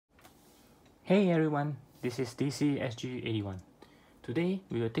Hey everyone, this is DCSG 81. Today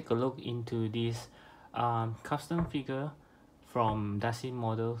we will take a look into this custom figure from Dasin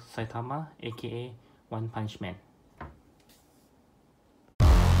model Saitama, aka One Punch Man.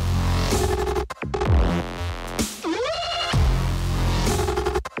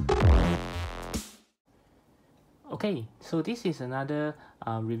 Okay, so this is another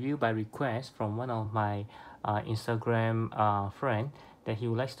review by request from one of my Instagram friend that he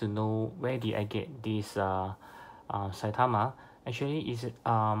would like to know where did I get this Saitama. Actually,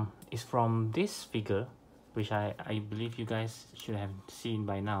 is from this figure, which I believe you guys should have seen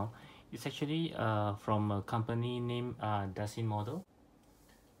by now. It's actually from a company named Dasin Model.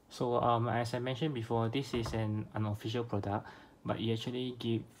 So as I mentioned before, this is an unofficial product, but it actually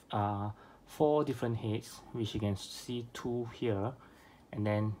give 4 different heads, which you can see 2 here, and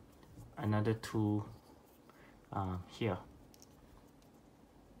then another 2 here.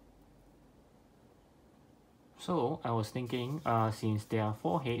 So I was thinking, since there are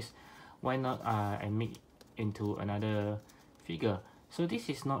 4 heads, why not I make into another figure. So this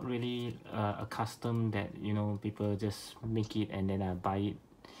is not really a custom that people just make it and then I buy it.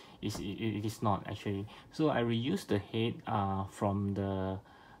 It is not actually. So I reused the head from the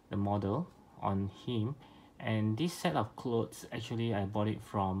model on him, and this set of clothes actually I bought it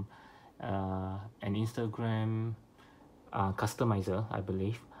from an Instagram customizer, I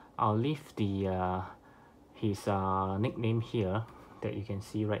believe. I'll leave the his nickname here that you can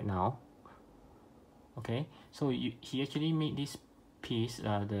see right now. Okay, so he actually made this piece,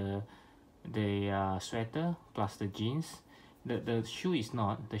 the sweater plus the jeans. The shoe is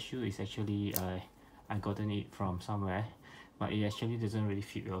not. The shoe is actually I gotten it from somewhere, but it actually doesn't really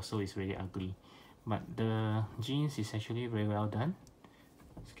fit well, so it's really ugly. But the jeans is actually very well done.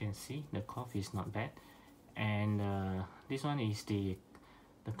 As you can see, the cloth is not bad, and this one is the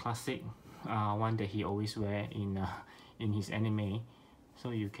classic one that he always wear in his anime.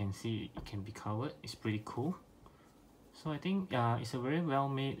 So you can see it can be covered. It's pretty cool. So I think it's a very well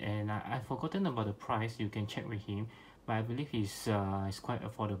made, and I've forgotten about the price. You can check with him, but I believe it's quite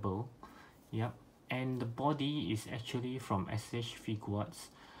affordable. Yep. And the body is actually from SH Figuarts,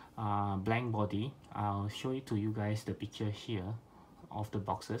 blank body. I'll show it to you guys, the picture here of the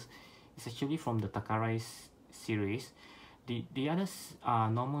boxes. It's actually from the Takarai series. The other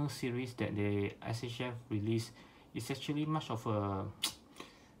normal series that the SHF released is actually much of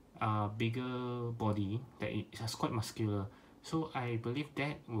a bigger body, that it is quite muscular. So I believe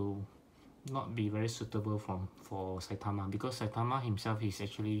that will not be very suitable for Saitama, because Saitama himself is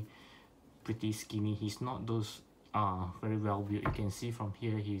actually pretty skinny. He's not those very well built. You can see from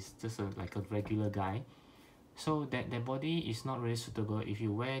here he's just like a regular guy. So that body is not really suitable. If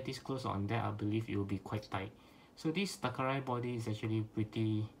you wear this clothes on that, I believe it will be quite tight. So this Takarai body is actually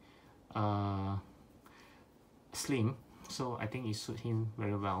pretty slim, so I think it suits him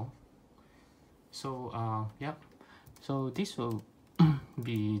very well. So yep, so this will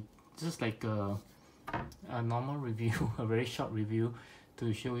be just like a normal review, a very short review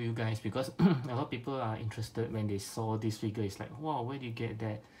to show you guys, because a lot of people are interested when they saw this figure. It's like, wow, where do you get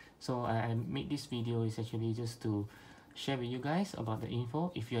that? So I made this video is actually just to share with you guys about the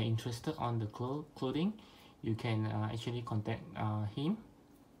info. If you're interested on the clothing, you can actually contact him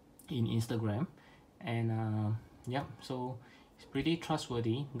in Instagram, and yeah, so it's pretty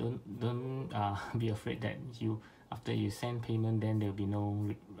trustworthy. Don't be afraid that after you send payment then there'll be no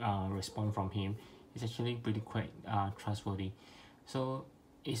response from him. It's actually pretty quite trustworthy. So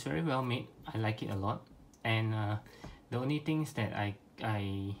it's very well made. I like it a lot, and the only things that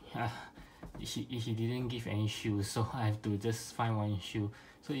he didn't give any shoes, so I have to just find one shoe.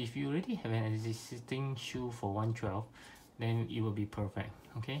 So if you already have an existing shoe for 112, then it will be perfect.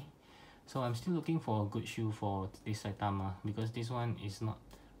 Okay, so I'm still looking for a good shoe for this Saitama, because this one is not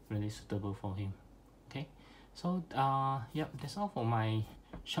really suitable for him. Okay, so yep, that's all for my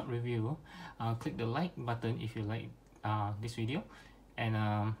short review. Click the like button if you like this video,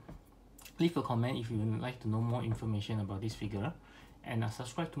 and leave a comment if you would like to know more information about this figure, and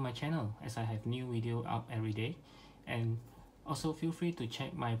subscribe to my channel as I have new video up every day. And also feel free to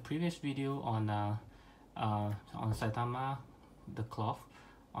check my previous video on Saitama, the cloth,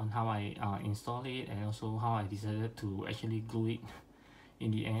 on how I install it, and also how I decided to actually glue it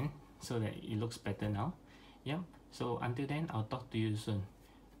in the end so that it looks better now. Yeah, so until then, I'll talk to you soon.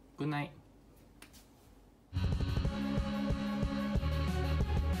 Good night.